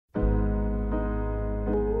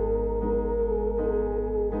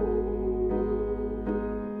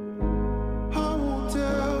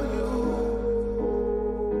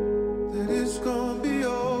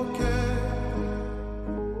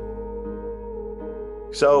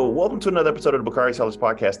So, welcome to another episode of the Bakari Sellers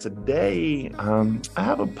Podcast. Today, I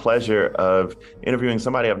have a pleasure of interviewing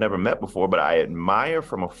somebody I've never met before, but I admire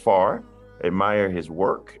from afar, admire his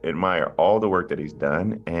work, admire all the work that he's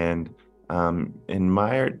done, and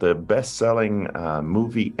admired the best-selling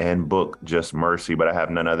movie and book, Just Mercy. But I have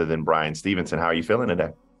none other than Bryan Stevenson. How are you feeling today?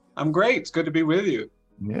 I'm great. It's good to be with you.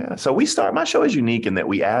 Yeah. So my show is unique in that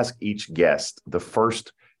we ask each guest the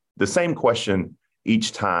same question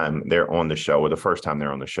each time they're on the show or the first time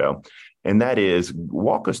they're on the show. And that is,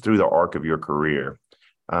 walk us through the arc of your career.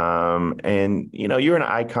 You're an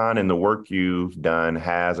icon, and the work you've done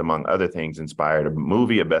has, among other things, inspired a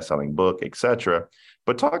movie, a best-selling book, etc.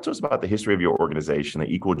 But talk to us about the history of your organization,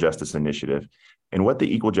 the Equal Justice Initiative, and what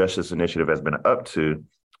the Equal Justice Initiative has been up to,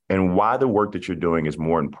 and why the work that you're doing is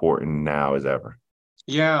more important now as ever.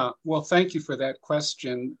 Yeah, well, thank you for that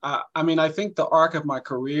question. I think the arc of my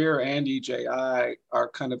career and EJI are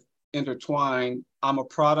kind of intertwined. I'm a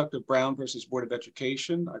product of Brown versus Board of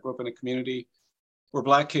Education. I grew up in a community where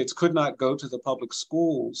Black kids could not go to the public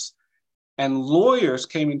schools, and lawyers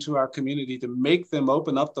came into our community to make them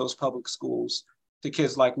open up those public schools to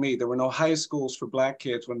kids like me. There were no high schools for Black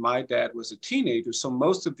kids when my dad was a teenager, so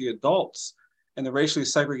most of the adults in the racially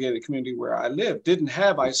segregated community where I lived didn't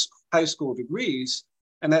have high school degrees,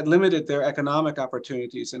 and that limited their economic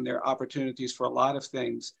opportunities and their opportunities for a lot of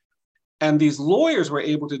things. And these lawyers were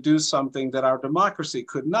able to do something that our democracy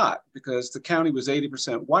could not, because the county was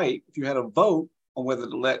 80% white. If you had a vote on whether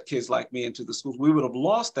to let kids like me into the schools, we would have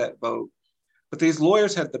lost that vote. But these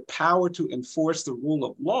lawyers had the power to enforce the rule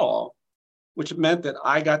of law, which meant that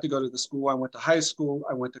I got to go to the school. I went to high school,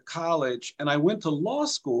 I went to college, and I went to law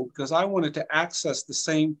school because I wanted to access the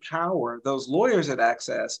same power those lawyers had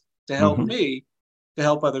access to help me, to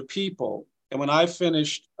help other people. And when I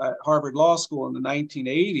finished at Harvard Law School in the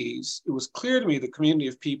 1980s, it was clear to me the community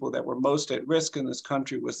of people that were most at risk in this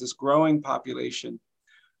country was this growing population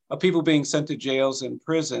of people being sent to jails and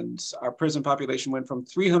prisons. Our prison population went from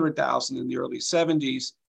 300,000 in the early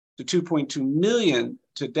 70s to 2.2 million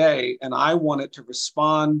today. And I wanted to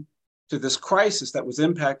respond to this crisis that was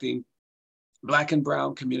impacting Black and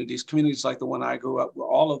brown communities like the one I grew up, where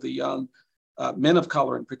all of the young men of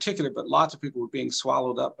color in particular, but lots of people were being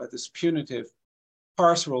swallowed up by this punitive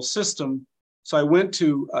carceral system. So I went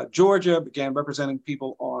to Georgia, began representing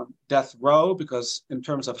people on death row, because in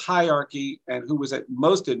terms of hierarchy and who was at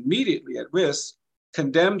most immediately at risk,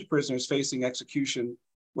 condemned prisoners facing execution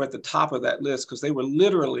were at the top of that list, because they were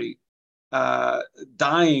literally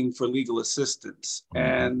dying for legal assistance.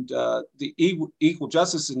 And the Equal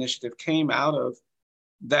Justice Initiative came out of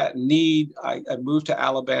that need. I moved to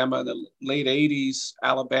Alabama in the late 80s.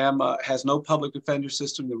 Alabama has no public defender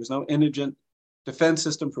system. There was no indigent defense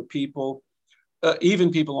system for people,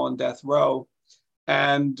 even people on death row.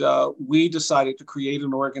 And we decided to create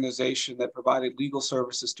an organization that provided legal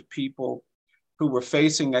services to people who were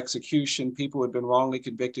facing execution, people who had been wrongly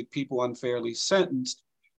convicted, people unfairly sentenced.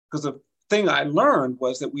 Because the thing I learned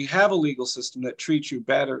was that we have a legal system that treats you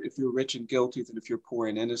better if you're rich and guilty than if you're poor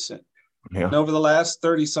and innocent. Yeah. And over the last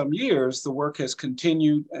 30 some years, the work has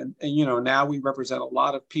continued. And now we represent a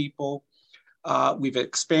lot of people. We've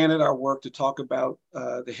expanded our work to talk about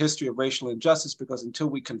the history of racial injustice, because until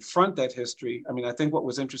we confront that history, I think what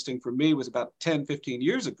was interesting for me was about 10, 15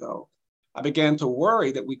 years ago, I began to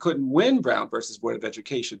worry that we couldn't win Brown versus Board of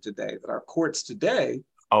Education today, that our courts today.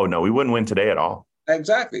 Oh, no, we wouldn't win today at all.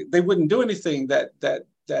 Exactly. They wouldn't do anything that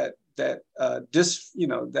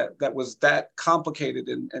was that complicated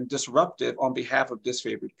and disruptive on behalf of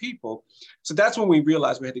disfavored people. So that's when we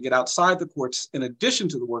realized we had to get outside the courts, in addition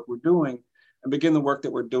to the work we're doing, and begin the work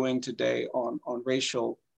that we're doing today on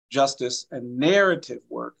racial justice and narrative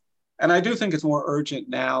work. And I do think it's more urgent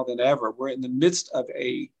now than ever. We're in the midst of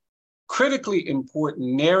a critically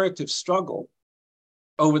important narrative struggle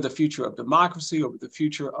over the future of democracy, over the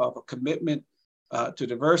future of a commitment to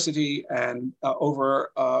diversity, and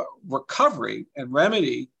over recovery and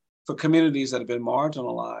remedy for communities that have been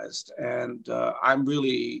marginalized. And I'm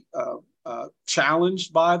really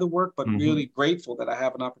challenged by the work, but really grateful that I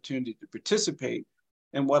have an opportunity to participate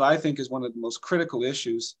in what I think is one of the most critical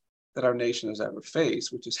issues that our nation has ever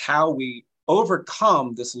faced, which is how we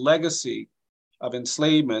overcome this legacy of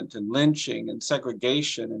enslavement and lynching and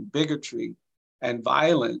segregation and bigotry and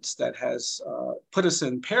violence that has put us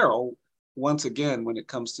in peril once again when it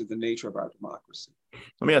comes to the nature of our democracy.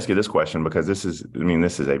 Let me ask you this question, because this is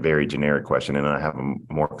a very generic question, and I have a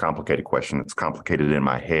more complicated question. It's complicated in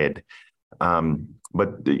my head.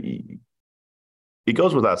 It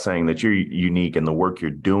goes without saying that you're unique and the work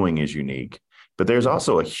you're doing is unique, but there's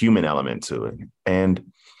also a human element to it.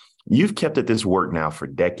 And You've kept at this work now for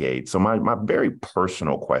decades. So my very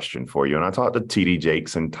personal question for you, and I talk to TD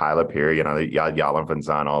Jakes and Tyler Perry and Yalan Van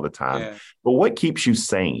Zan all the time, Yeah, but what keeps you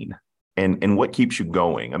sane and what keeps you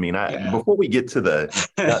going? I mean, yeah, before we get to the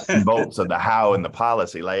nuts and bolts of the how and the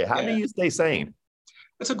policy, like how do yeah. you stay sane?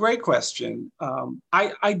 It's a great question.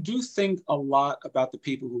 I do think a lot about the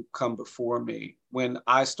people who come before me when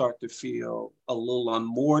I start to feel a little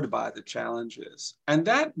unmoored by the challenges. And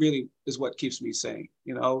that really is what keeps me sane.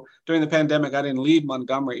 You know, during the pandemic, I didn't leave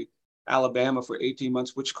Montgomery, Alabama for 18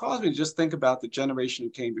 months, which caused me to just think about the generation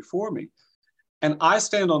who came before me. And I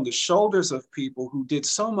stand on the shoulders of people who did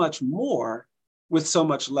so much more with so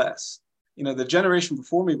much less. You know, the generation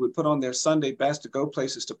before me would put on their Sunday best to go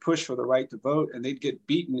places to push for the right to vote, and they'd get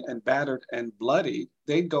beaten and battered and bloodied.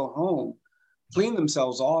 They'd go home, clean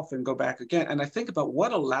themselves off, and go back again. And I think about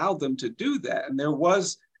what allowed them to do that. And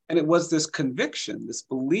it was this conviction, this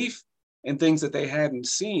belief in things that they hadn't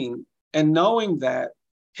seen, and knowing that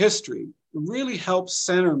history really helps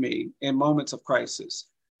center me in moments of crisis.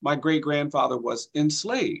 My great grandfather was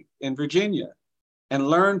enslaved in Virginia and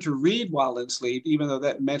learned to read while enslaved, even though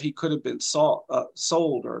that meant he could have been sold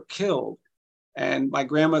or killed. And my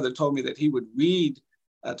grandmother told me that he would read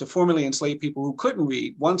to formerly enslaved people who couldn't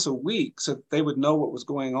read once a week so that they would know what was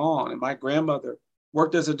going on. And my grandmother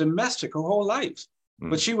worked as a domestic her whole life,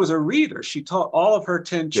 but she was a reader. She taught all of her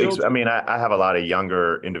 10 I children. mean, I have a lot of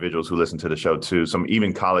younger individuals who listen to the show too, some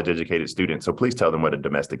even college educated students. So please tell them what a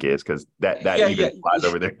domestic is, because that Yeah, even yeah, flies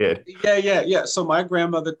over their head. yeah. So my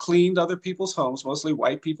grandmother cleaned other people's homes, mostly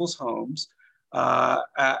white people's homes,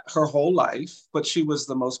 her whole life, but she was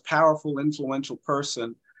the most powerful, influential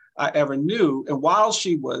person I ever knew. And while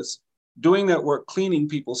she was doing that work, cleaning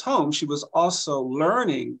people's homes, she was also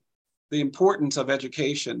learning the importance of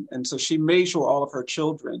education. And so she made sure all of her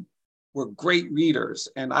children were great readers.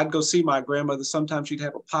 And I'd go see my grandmother. Sometimes she'd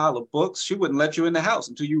have a pile of books. She wouldn't let you in the house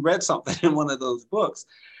until you read something in one of those books.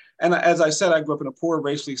 And as I said, I grew up in a poor,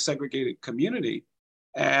 racially segregated community.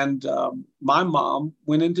 And my mom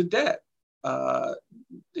went into debt,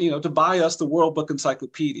 to buy us the World Book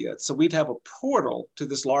Encyclopedia. So we'd have a portal to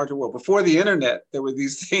this larger world. Before the internet, there were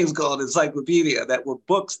these things called encyclopedia that were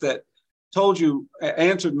books that told you,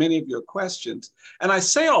 answered many of your questions. And I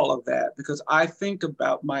say all of that because I think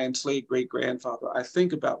about my enslaved great-grandfather. I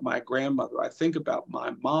think about my grandmother. I think about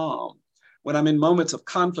my mom. When I'm in moments of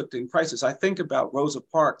conflict and crisis, I think about Rosa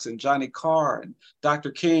Parks and Johnny Carr and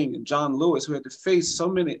Dr. King and John Lewis, who had to face so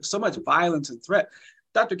much violence and threat.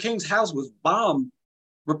 Dr. King's house was bombed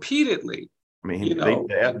repeatedly. I mean, the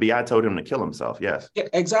FBI told him to kill himself. Yes. Yeah,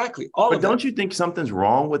 exactly. But don't you think something's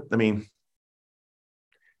wrong with, I mean,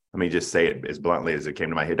 let me just say it as bluntly as it came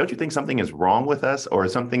to my head. Don't you think something is wrong with us, or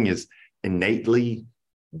something is innately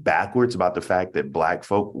backwards about the fact that Black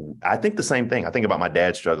folk, I think the same thing. I think about my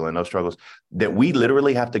dad's struggle and those struggles, that we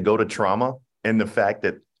literally have to go to trauma, and the fact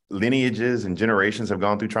that lineages and generations have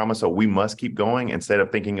gone through trauma. So we must keep going instead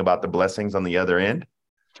of thinking about the blessings on the other end.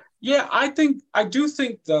 Yeah, I do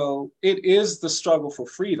think, though, it is the struggle for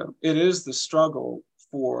freedom. It is the struggle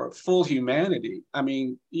for full humanity. I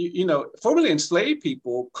mean, formerly enslaved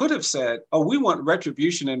people could have said, oh, we want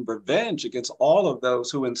retribution and revenge against all of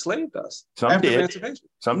those who enslaved us after emancipation.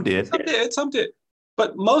 Some did. Some did.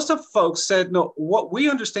 But most of folks said, no, what we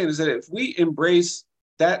understand is that if we embrace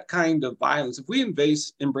that kind of violence, if we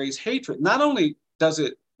embrace hatred, not only does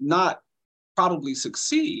it not probably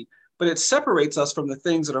succeed, but it separates us from the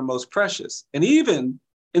things that are most precious. And even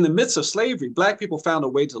in the midst of slavery, Black people found a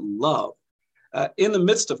way to love. In the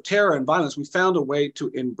midst of terror and violence, we found a way to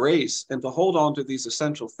embrace and to hold on to these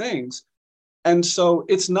essential things. And so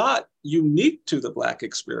it's not unique to the Black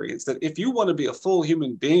experience that if you want to be a full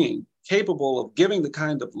human being capable of giving the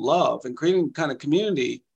kind of love and creating the kind of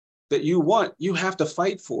community that you want, you have to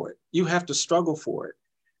fight for it. You have to struggle for it.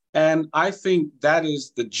 And I think that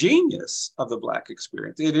is the genius of the Black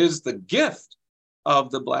experience. It is the gift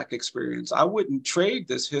of the Black experience. I wouldn't trade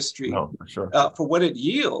this history for what it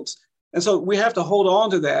yields. And so we have to hold on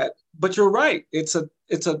to that. But you're right. It's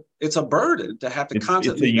a burden to have to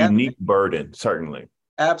constantly. It's a unique burden, certainly.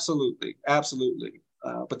 Absolutely.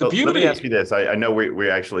 But the beauty. Let me ask you this. I know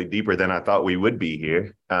we're actually deeper than I thought we would be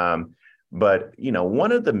here. But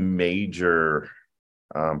one of the major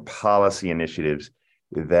policy initiatives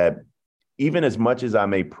that, even as much as I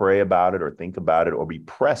may pray about it or think about it or be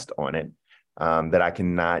pressed on it, that I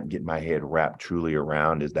cannot get my head wrapped truly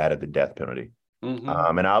around, is that of the death penalty.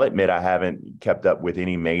 Mm-hmm. And I'll admit I haven't kept up with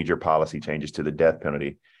any major policy changes to the death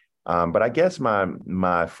penalty. But I guess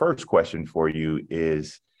my first question for you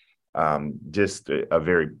is just a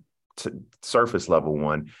very surface level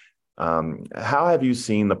one. How have you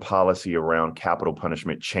seen the policy around capital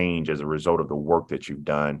punishment change as a result of the work that you've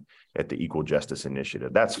done at the Equal Justice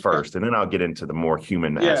Initiative? That's first, and then I'll get into the more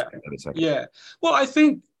human Yeah, aspect of the second. yeah. Well, I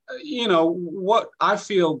think, what I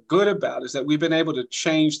feel good about is that we've been able to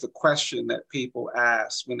change the question that people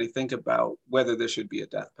ask when they think about whether there should be a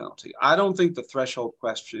death penalty. I don't think the threshold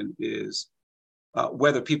question is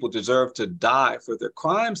whether people deserve to die for the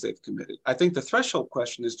crimes they've committed. I think the threshold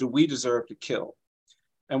question is, do we deserve to kill?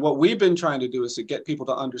 And what we've been trying to do is to get people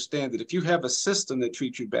to understand that if you have a system that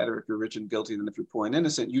treats you better if you're rich and guilty than if you're poor and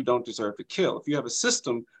innocent, you don't deserve to kill. If you have a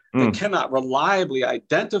system that cannot reliably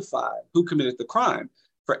identify who committed the crime,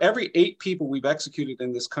 for every 8 people we've executed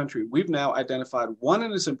in this country, we've now identified 1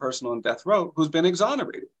 innocent person on death row who's been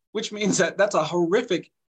exonerated, which means that that's a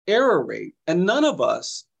horrific error rate. And none of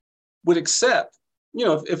us would accept,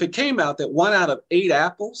 if it came out that 1 out of 8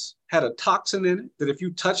 apples had a toxin in it, that if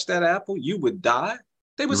you touched that apple, you would die.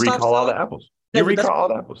 They would stop recall all the apples. You recall all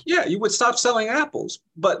the apples. Yeah, you would stop selling apples.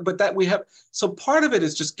 But that we have. So part of it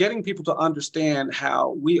is just getting people to understand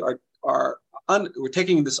how we're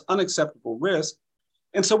taking this unacceptable risk.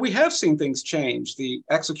 And so we have seen things change. The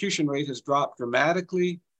execution rate has dropped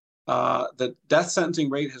dramatically. The death sentencing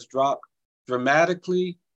rate has dropped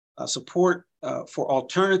dramatically. Support for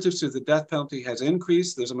alternatives to the death penalty has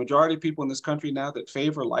increased. There's a majority of people in this country now that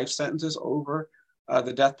favor life sentences over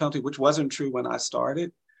the death penalty, which wasn't true when I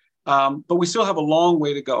started. But we still have a long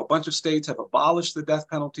way to go. A bunch of states have abolished the death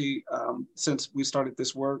penalty since we started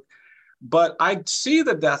this work. But I see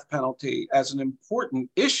the death penalty as an important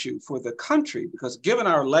issue for the country, because given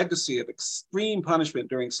our legacy of extreme punishment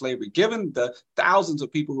during slavery, given the thousands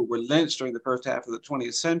of people who were lynched during the first half of the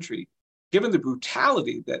 20th century, given the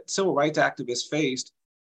brutality that civil rights activists faced,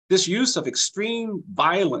 this use of extreme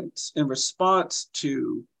violence in response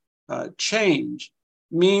to change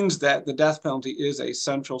means that the death penalty is a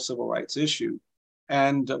central civil rights issue.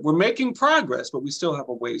 And we're making progress, but we still have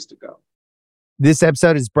a ways to go. This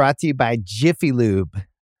episode is brought to you by Jiffy Lube.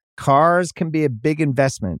 Cars can be a big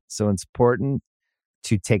investment, so it's important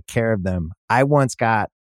to take care of them. I once got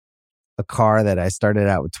a car that I started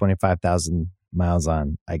out with 25,000 miles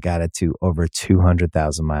on. I got it to over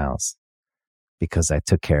 200,000 miles because I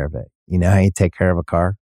took care of it. You know how you take care of a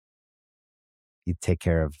car? You take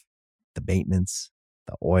care of the maintenance,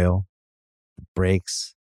 the oil, the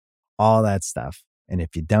brakes, all that stuff. And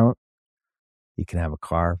if you don't, you can have a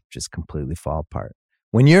car just completely fall apart.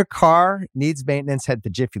 When your car needs maintenance, head to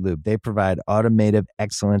Jiffy Lube. They provide automotive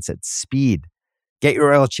excellence at speed. Get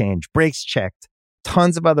your oil change, brakes checked,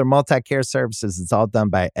 tons of other multi-care services. It's all done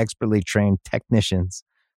by expertly trained technicians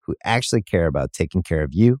who actually care about taking care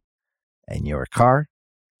of you and your car.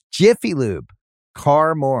 Jiffy Lube,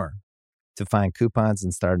 car more. To find coupons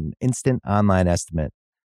and start an instant online estimate,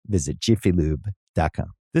 visit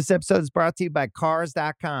jiffylube.com. This episode is brought to you by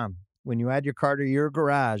Cars.com. When you add your car to your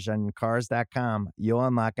garage on Cars.com, you'll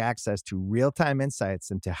unlock access to real-time insights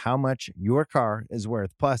into how much your car is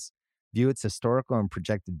worth. Plus, view its historical and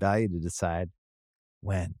projected value to decide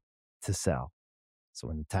when to sell. So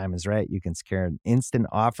when the time is right, you can secure an instant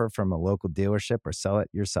offer from a local dealership or sell it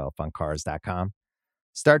yourself on Cars.com.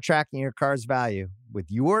 Start tracking your car's value with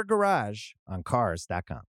your garage on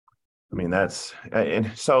Cars.com. I mean,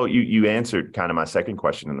 and so you answered kind of my second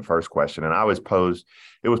question in the first question, and it was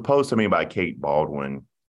posed to me by Kate Baldwin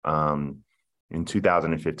in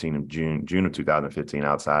 2015, in June of 2015,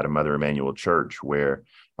 outside of Mother Emanuel Church, where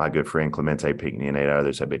my good friend Clemente Pinckney and 8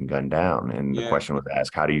 others had been gunned down. And the question was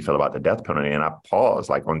asked, how do you feel about the death penalty? And I paused,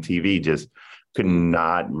 like on TV, just could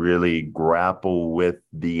not really grapple with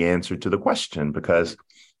the answer to the question, because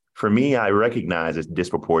for me, I recognize it's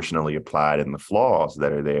disproportionately applied in the flaws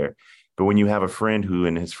that are there. But when you have a friend who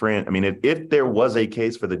and his friend, I mean, if there was a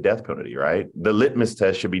case for the death penalty, right, the litmus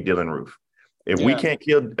test should be Dylan Roof. If we can't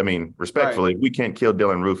kill, I mean, respectfully, if we can't kill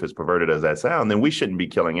Dylan Roof, as perverted as that sounds, then we shouldn't be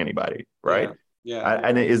killing anybody, right?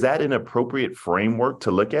 And is that an appropriate framework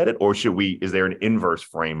to look at it, or is there an inverse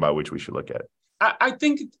frame by which we should look at it? I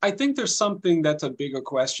think there's something that's a bigger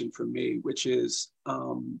question for me, which is,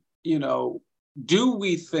 do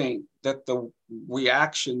we think that the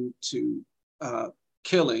reaction to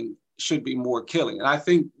killing should be more killing? And I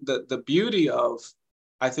think that the beauty of,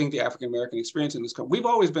 the African-American experience in this country, we've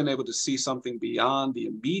always been able to see something beyond the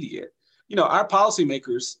immediate. Our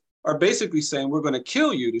policymakers are basically saying, we're going to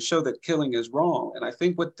kill you to show that killing is wrong. And I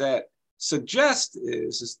think what that suggests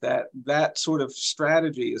is that sort of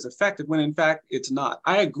strategy is effective when in fact it's not.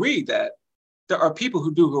 I agree that there are people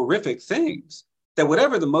who do horrific things, that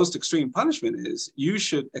whatever the most extreme punishment is, you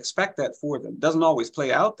should expect that for them. It doesn't always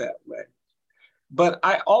play out that way. But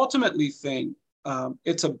I ultimately think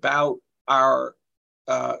it's about our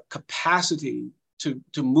capacity to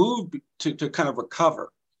move, to kind of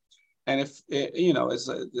recover. And if,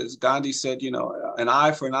 as Gandhi said, an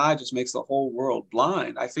eye for an eye just makes the whole world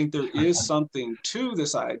blind. I think there is something to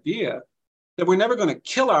this idea that we're never going to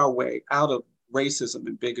kill our way out of racism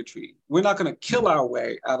and bigotry. We're not going to kill our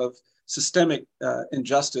way out of systemic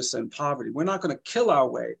injustice and poverty. We're not going to kill our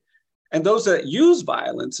way. And those that use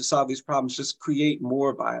violence to solve these problems just create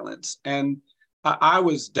more violence. And I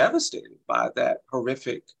was devastated by that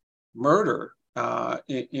horrific murder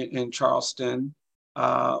in Charleston,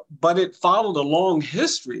 but it followed a long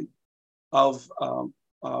history of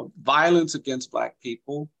violence against Black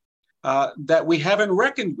people that we haven't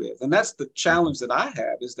reckoned with. And that's the challenge that I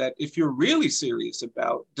have, is that if you're really serious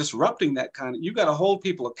about disrupting that you got to hold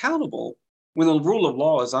people accountable when the rule of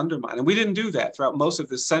law is undermined. And we didn't do that throughout most of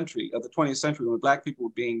this century, of the 20th century, when Black people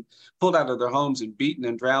were being pulled out of their homes and beaten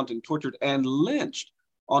and drowned and tortured and lynched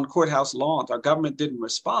on courthouse lawns. Our government didn't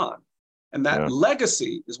respond. And that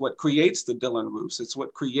legacy is what creates the Dylan Roofs. It's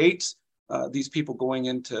what creates these people going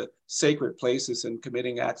into sacred places and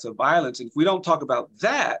committing acts of violence. And if we don't talk about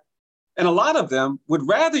that, and a lot of them would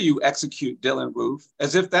rather you execute Dylan Roof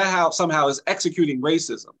as if that somehow is executing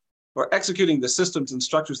racism or executing the systems and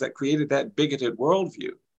structures that created that bigoted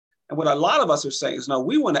worldview. And what a lot of us are saying is, no,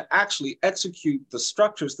 we want to actually execute the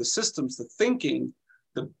structures, the systems, the thinking,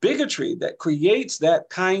 the bigotry that creates that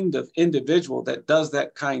kind of individual that does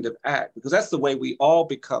that kind of act, because that's the way we all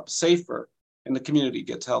become safer and the community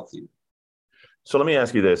gets healthier. So let me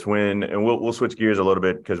ask you this, and we'll switch gears a little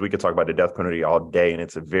bit, because we could talk about the death penalty all day, and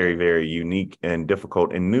it's a very, very unique and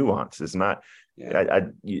difficult and nuanced. It's not,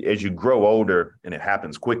 as you grow older, and it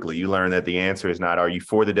happens quickly, you learn that the answer is not, are you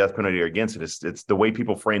for the death penalty or against it? It's the way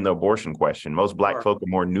people frame the abortion question. Most Black folk are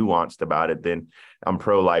more nuanced about it than I'm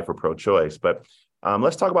pro-life or pro-choice. But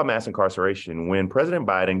let's talk about mass incarceration. When President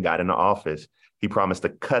Biden got into office, he promised to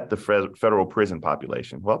cut the federal prison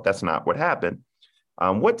population. Well, that's not what happened.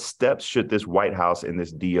 What steps should this White House and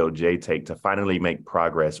this DOJ take to finally make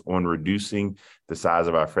progress on reducing the size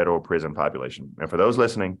of our federal prison population? And for those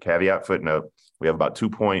listening, caveat, footnote, we have about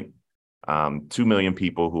 2.2 million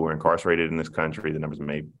people who are incarcerated in this country. The numbers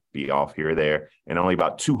may be off here or there, and only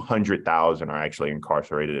about 200,000 are actually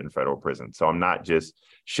incarcerated in federal prison. So I'm not just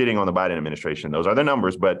shitting on the Biden administration. Those are the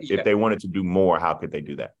numbers, but if they wanted to do more, how could they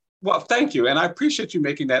do that? Well, thank you. And I appreciate you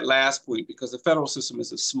making that last point, because the federal system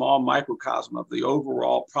is a small microcosm of the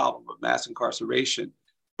overall problem of mass incarceration.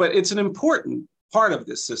 But it's an important part of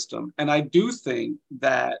this system. And I do think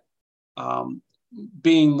that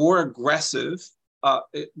being more aggressive,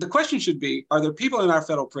 the question should be, are there people in our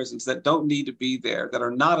federal prisons that don't need to be there, that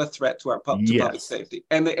are not a threat to our public safety?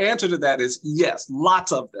 And the answer to that is yes,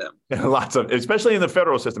 lots of them. Lots of, especially in the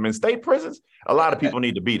federal system. In state prisons, a lot of people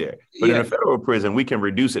need to be there. But in a federal prison, we can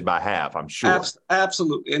reduce it by half, I'm sure.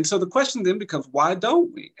 Absolutely. And so the question then becomes, why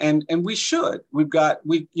don't we? And we should. We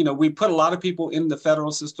put a lot of people in the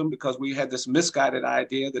federal system because we had this misguided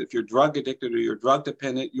idea that if you're drug addicted or you're drug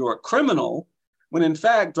dependent, you're a criminal, when in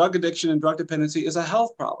fact, drug addiction and drug dependency is a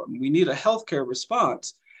health problem. We need a healthcare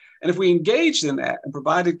response. And if we engaged in that and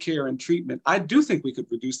provided care and treatment, I do think we could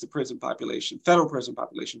reduce the prison population, federal prison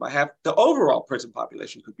population, by half. The overall prison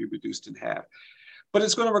population could be reduced in half. But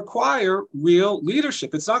it's going to require real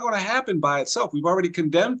leadership. It's not going to happen by itself. We've already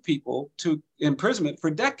condemned people to imprisonment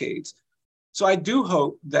for decades. So I do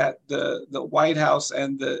hope that the White House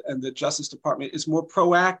and the Justice Department is more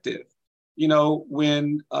proactive.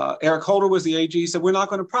 When Eric Holder was the AG, he said, we're not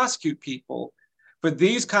going to prosecute people for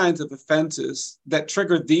these kinds of offenses that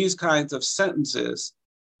trigger these kinds of sentences,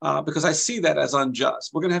 because I see that as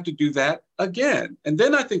unjust. We're going to have to do that again. And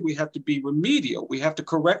then I think we have to be remedial. We have to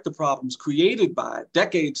correct the problems created by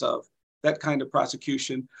decades of that kind of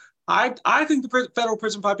prosecution. I think the federal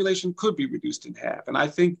prison population could be reduced in half. And I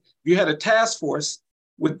think if you had a task force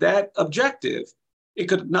with that objective, it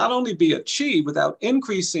could not only be achieved without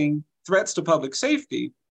increasing threats to public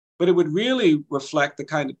safety, but it would really reflect the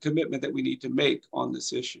kind of commitment that we need to make on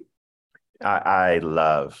this issue. I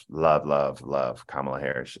love Kamala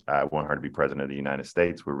Harris. I want her to be president of the United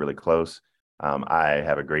States. We're really close. I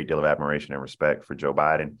have a great deal of admiration and respect for Joe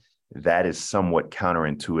Biden. That is somewhat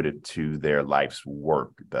counterintuitive to their life's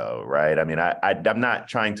work, though, right? I mean, I'm not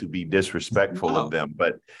trying to be disrespectful of them,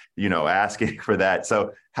 but, asking for that.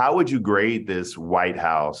 So how would you grade this White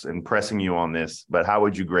House, and pressing you on this, but how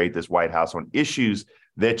would you grade this White House on issues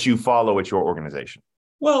that you follow at your organization?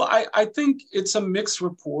 Well, I think it's a mixed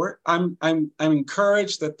report. I'm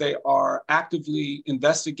encouraged that they are actively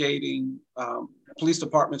investigating police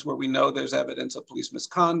departments where we know there's evidence of police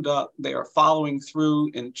misconduct. They are following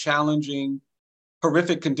through in challenging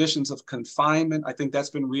horrific conditions of confinement. I think that's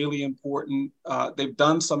been really important. They've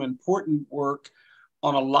done some important work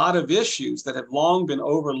on a lot of issues that have long been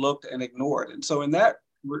overlooked and ignored. And so in that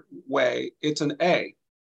way, it's an A.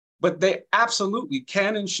 But they absolutely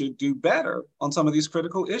can and should do better on some of these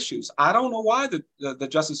critical issues. I don't know why the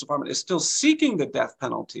Justice Department is still seeking the death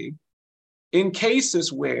penalty in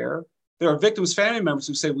cases where there are victims' family members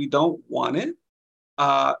who say we don't want it.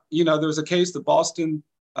 There was a case,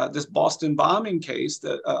 this Boston bombing case,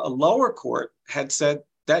 that a lower court had said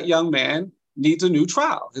that young man needs a new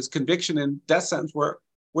trial. His conviction and death sentence were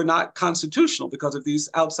not constitutional because of these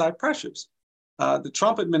outside pressures. The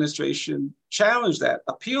Trump administration challenged that,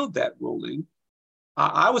 appealed that ruling.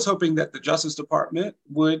 I was hoping that the Justice Department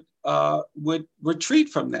would retreat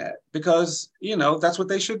from that because, that's what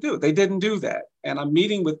they should do. They didn't do that. And I'm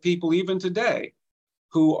meeting with people even today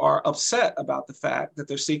who are upset about the fact that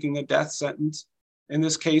they're seeking a death sentence in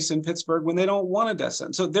this case in Pittsburgh when they don't want a death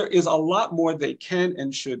sentence. So there is a lot more they can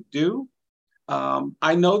and should do.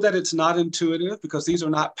 I know that it's not intuitive because these are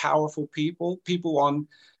not powerful people. People on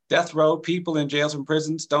death row, people in jails and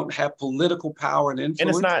prisons don't have political power and influence. And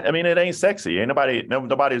it's not, it ain't sexy. Ain't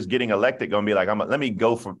nobody's getting elected going to be like, let me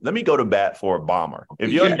go to bat for a bomber.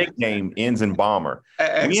 If your nickname ends in bomber,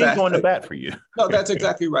 exactly. We ain't going to bat for you. No, that's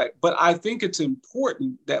exactly right. But I think it's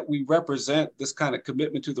important that we represent this kind of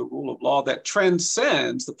commitment to the rule of law that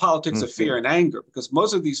transcends the politics of fear and anger, because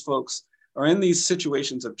most of these folks are in these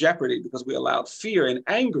situations of jeopardy because we allowed fear and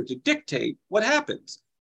anger to dictate what happens.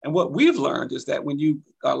 And what we've learned is that when you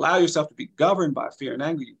allow yourself to be governed by fear and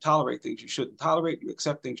anger, you tolerate things you shouldn't tolerate, you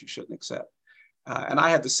accept things you shouldn't accept. And I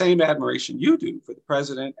have the same admiration you do for the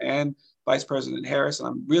president and Vice President Harris. And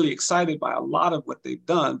I'm really excited by a lot of what they've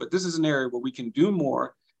done. But this is an area where we can do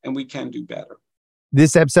more and we can do better.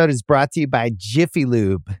 This episode is brought to you by Jiffy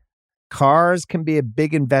Lube. Cars can be a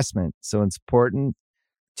big investment, so it's important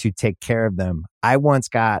to take care of them. I once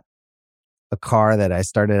got a car that I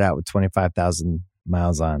started out with 25,000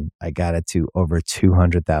 miles on. I got it to over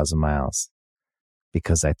 200,000 miles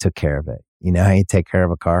because I took care of it. You know how you take care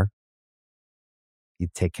of a car? You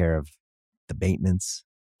take care of the maintenance,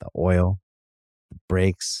 the oil, the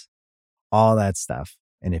brakes, all that stuff.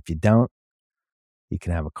 And if you don't, you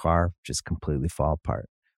can have a car just completely fall apart.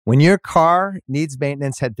 When your car needs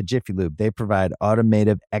maintenance, head to Jiffy Lube. They provide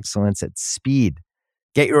automotive excellence at speed.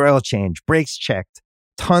 Get your oil change, brakes checked,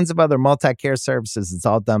 tons of other multi-care services. It's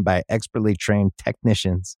all done by expertly trained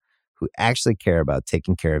technicians who actually care about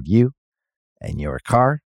taking care of you and your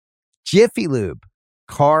car. Jiffy Lube,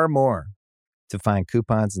 car more. To find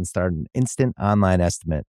coupons and start an instant online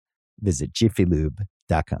estimate, visit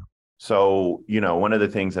jiffylube.com. So, one of the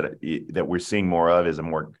things that we're seeing more of is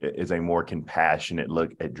a more compassionate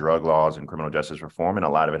look at drug laws and criminal justice reform. And a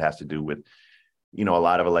lot of it has to do with, a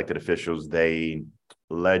lot of elected officials, they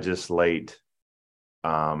legislate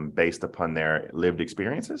based upon their lived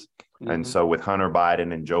experiences. Mm-hmm. And so with Hunter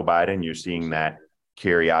Biden and Joe Biden, you're seeing that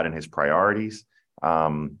carry out in his priorities.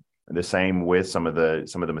 The same with some of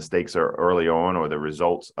the mistakes are early on, or the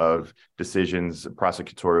results of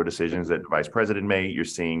prosecutorial decisions that the vice president made. You're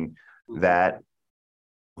seeing that.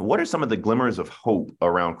 What are some of the glimmers of hope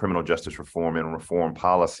around criminal justice reform and reform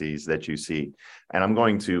policies that you see? And I'm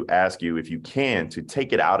going to ask you, if you can, to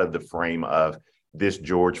take it out of the frame of this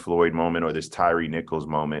George Floyd moment or this Tyree Nichols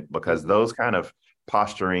moment, because those kind of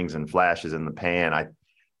posturings and flashes in the pan,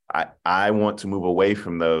 I want to move away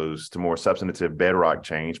from those to more substantive bedrock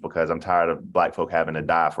change, because I'm tired of Black folk having to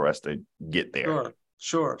die for us to get there.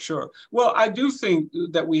 Sure. Well, I do think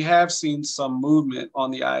that we have seen some movement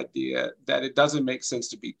on the idea that it doesn't make sense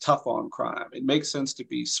to be tough on crime. It makes sense to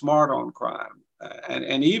be smart on crime.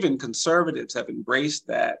 And even conservatives have embraced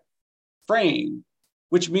that frame,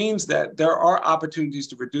 which means that there are opportunities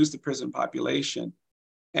to reduce the prison population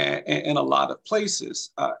in a lot of places.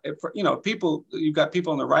 You've got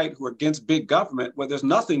people on the right who are against big government. Well, there's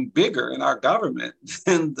nothing bigger in our government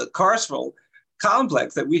than the carceral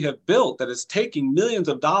complex that we have built that is taking millions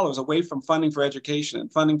of dollars away from funding for education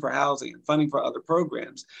and funding for housing and funding for other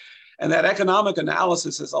programs. And that economic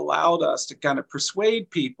analysis has allowed us to kind of persuade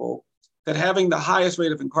people that having the highest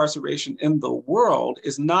rate of incarceration in the world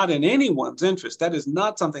is not in anyone's interest. That is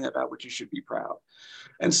not something about which you should be proud.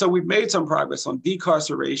 And so we've made some progress on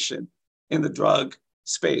decarceration in the drug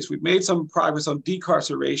space. We've made some progress on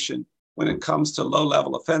decarceration when it comes to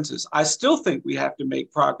low-level offenses. I still think we have to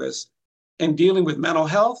make progress in dealing with mental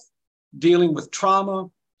health, dealing with trauma,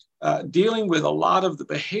 dealing with a lot of the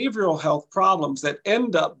behavioral health problems that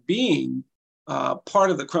end up being part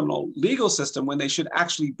of the criminal legal system when they should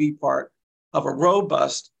actually be part of a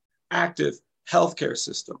robust, active healthcare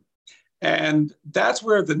system. And that's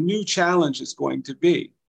where the new challenge is going to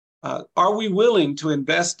be. Are we willing to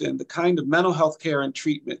invest in the kind of mental health care and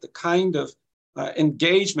treatment, the kind of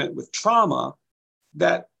engagement with trauma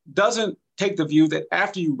that doesn't take the view that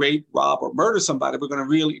after you rape, rob, or murder somebody, we're going to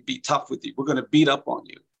really be tough with you. We're going to beat up on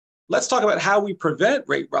you. Let's talk about how we prevent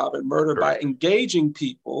rape, rob, and murder by engaging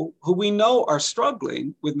people who we know are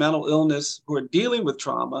struggling with mental illness, who are dealing with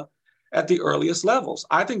trauma at the earliest levels.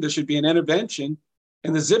 I think there should be an intervention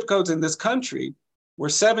in the zip codes in this country where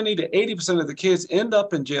 70 to 80% of the kids end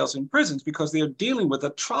up in jails and prisons because they're dealing with a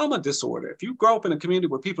trauma disorder. If you grow up in a community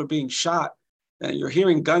where people are being shot and you're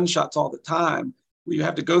hearing gunshots all the time, where you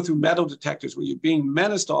have to go through metal detectors, where you're being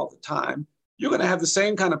menaced all the time, you're going to have the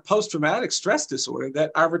same kind of post-traumatic stress disorder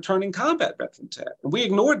that our returning combat veterans had. And we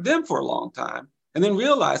ignored them for a long time and then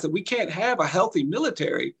realized that we can't have a healthy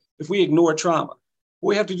military if we ignore trauma.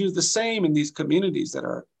 We have to do the same in these communities that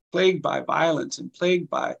are plagued by violence and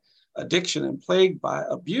plagued by addiction and plagued by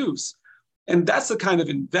abuse. And that's the kind of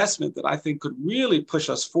investment that I think could really push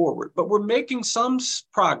us forward. But we're making some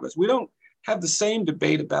progress. We don't have the same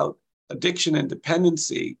debate about addiction and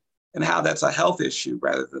dependency and how that's a health issue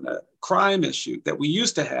rather than a crime issue that we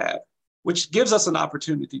used to have, which gives us an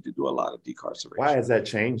opportunity to do a lot of decarceration. Why has that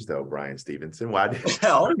changed, though, Bryan Stevenson? Why did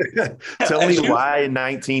Well, tell me why in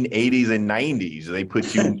 1980s and 90s they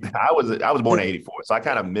put you? I was born in '84, so I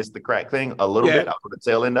kind of missed the crack thing a little bit. I was on the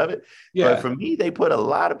tail end of it. But for me, they put a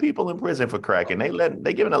lot of people in prison for crack, and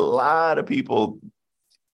they given a lot of people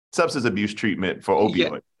substance abuse treatment for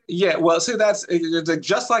opioids. Yeah, well, see, that's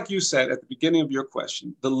just like you said at the beginning of your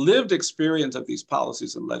question, the lived experience of these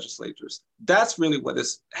policies and legislatures, that's really what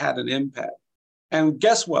has had an impact. And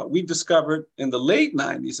guess what? We discovered in the late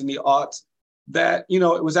 90s and the aughts that,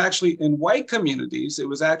 it was actually in white communities, it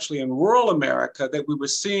was actually in rural America that we were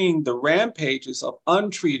seeing the rampages of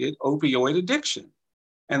untreated opioid addiction.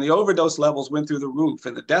 And the overdose levels went through the roof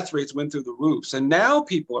and the death rates went through the roofs. And now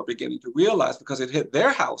people are beginning to realize, because it hit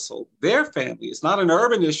their household, their family, it's not an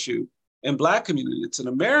urban issue in Black community, it's an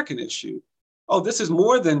American issue. Oh, this is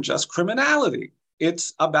more than just criminality.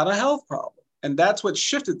 It's about a health problem. And that's what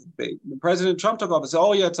shifted the debate. When President Trump took office,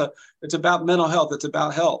 oh yeah, it's about mental health, it's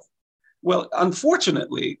about health. Well,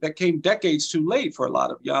 unfortunately, that came decades too late for a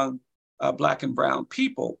lot of young Black and brown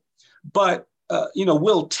people. But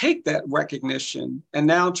we'll take that recognition and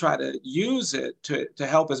now try to use it to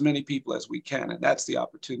help as many people as we can. And that's the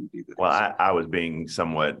opportunity. I was being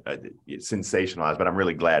somewhat sensationalized, but I'm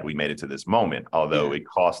really glad we made it to this moment, although it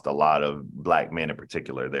cost a lot of Black men in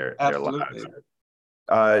particular their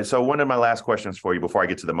lives. So one of my last questions for you before I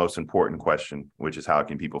get to the most important question, which is how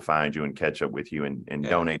can people find you and catch up with you and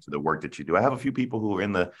donate to the work that you do? I have a few people who are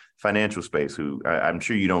in the financial space who I'm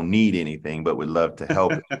sure you don't need anything, but would love to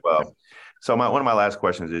help as well. So one of my last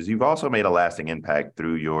questions is, you've also made a lasting impact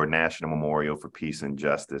through your National Memorial for Peace and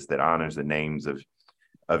Justice that honors the names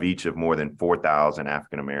of each of more than 4,000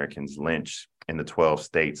 African Americans lynched in the 12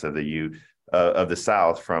 states of the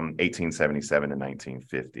South from 1877 to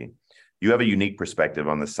 1950. You have a unique perspective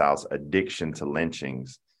on the South's addiction to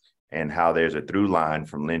lynchings and how there's a through line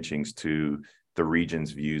from lynchings to the region's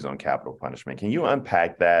views on capital punishment. Can you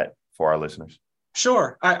unpack that for our listeners?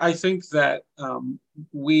 Sure. I think that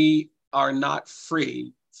we are not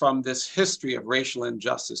free from this history of racial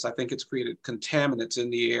injustice. I think it's created contaminants in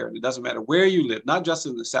the air. And it doesn't matter where you live, not just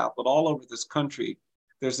in the South, but all over this country.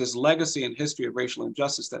 There's this legacy and history of racial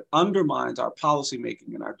injustice that undermines our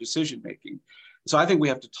policymaking and our decision-making. So I think we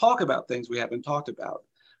have to talk about things we haven't talked about.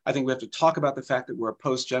 I think we have to talk about the fact that we're a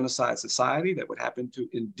post-genocide society, that what happened to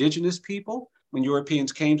indigenous people when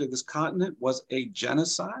Europeans came to this continent was a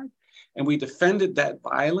genocide. And we defended that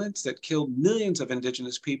violence that killed millions of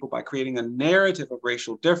indigenous people by creating a narrative of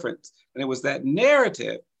racial difference. And it was that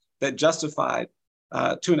narrative that justified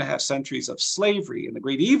 2.5 centuries of slavery. And the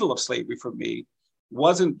great evil of slavery for me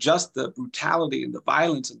wasn't just the brutality and the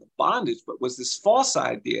violence and the bondage, but was this false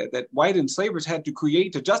idea that white enslavers had to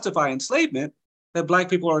create to justify enslavement, that Black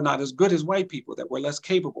people are not as good as white people, that we're less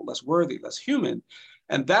capable, less worthy, less human.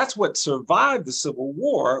 And that's what survived the Civil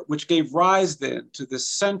War, which gave rise then to this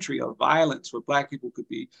century of violence where Black people could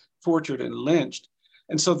be tortured and lynched.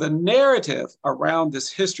 And so the narrative around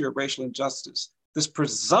this history of racial injustice, this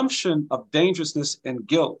presumption of dangerousness and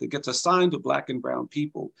guilt that gets assigned to Black and brown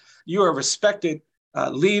people. You are a respected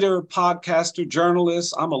leader, podcaster,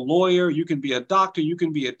 journalist. I'm a lawyer. You can be a doctor. You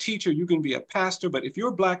can be a teacher. You can be a pastor. But if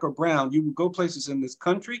you're Black or brown, you will go places in this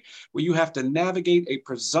country where you have to navigate a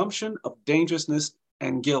presumption of dangerousness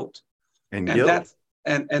and guilt. And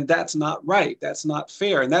that's not right. That's not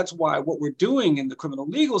fair. And that's why what we're doing in the criminal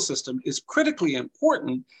legal system is critically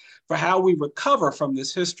important for how we recover from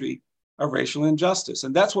this history of racial injustice.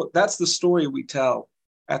 And that's the story we tell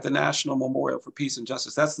at the National Memorial for Peace and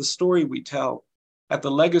Justice. That's the story we tell at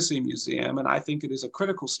the Legacy Museum. And I think it is a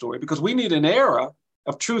critical story because we need an era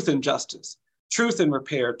of truth and justice, truth and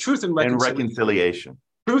repair, truth and reconciliation,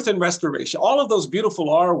 truth and restoration, all of those beautiful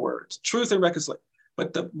R words, truth and reconciliation.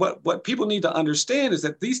 But what people need to understand is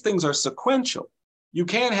that these things are sequential. You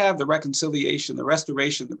can't have the reconciliation, the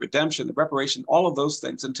restoration, the redemption, the reparation, all of those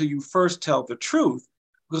things until you first tell the truth,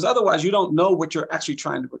 because otherwise you don't know what you're actually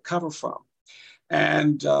trying to recover from.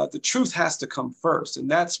 And the truth has to come first. And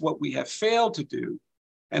that's what we have failed to do.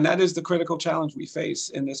 And that is the critical challenge we face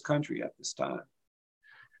in this country at this time.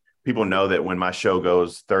 People know that when my show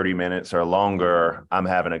goes 30 minutes or longer, I'm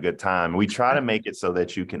having a good time. We try to make it so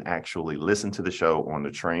that you can actually listen to the show on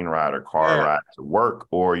the train ride or car ride to work,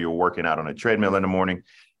 or you're working out on a treadmill in the morning,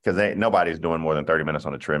 because nobody's doing more than 30 minutes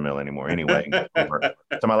on a treadmill anymore anyway.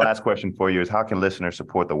 So my last question for you is, how can listeners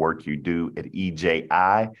support the work you do at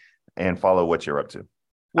EJI and follow what you're up to?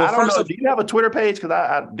 Well, I don't know. Do you have a Twitter page?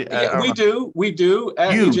 Because we do.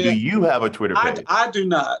 Do you have a Twitter page? I do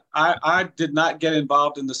not. I did not get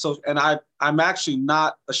involved in the social, and I'm actually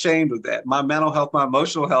not ashamed of that. My mental health, my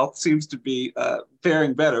emotional health seems to be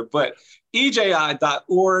faring better. But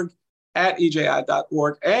EJI.org, at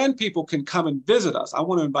EJI.org, and people can come and visit us. I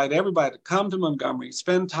want to invite everybody to come to Montgomery,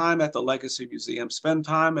 spend time at the Legacy Museum, spend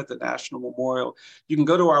time at the National Memorial. You can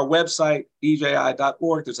go to our website,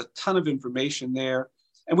 EJI.org. There's a ton of information there.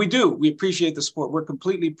 And we appreciate the support. We're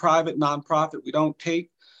completely private, nonprofit. We don't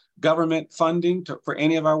take government funding for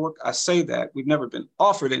any of our work. I say that. We've never been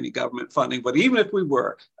offered any government funding, but even if we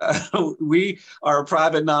were, we are a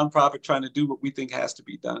private nonprofit trying to do what we think has to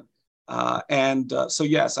be done. So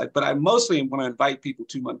yes, but I mostly want to invite people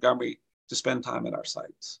to Montgomery to spend time at our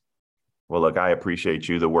sites. Well, look, I appreciate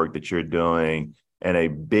you, the work that you're doing, and a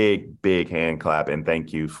big, big hand clap. And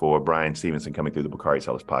thank you for Bryan Stevenson coming through the Bakari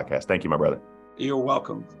Sellers podcast. Thank you, my brother. You're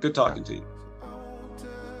welcome. Good talking to you.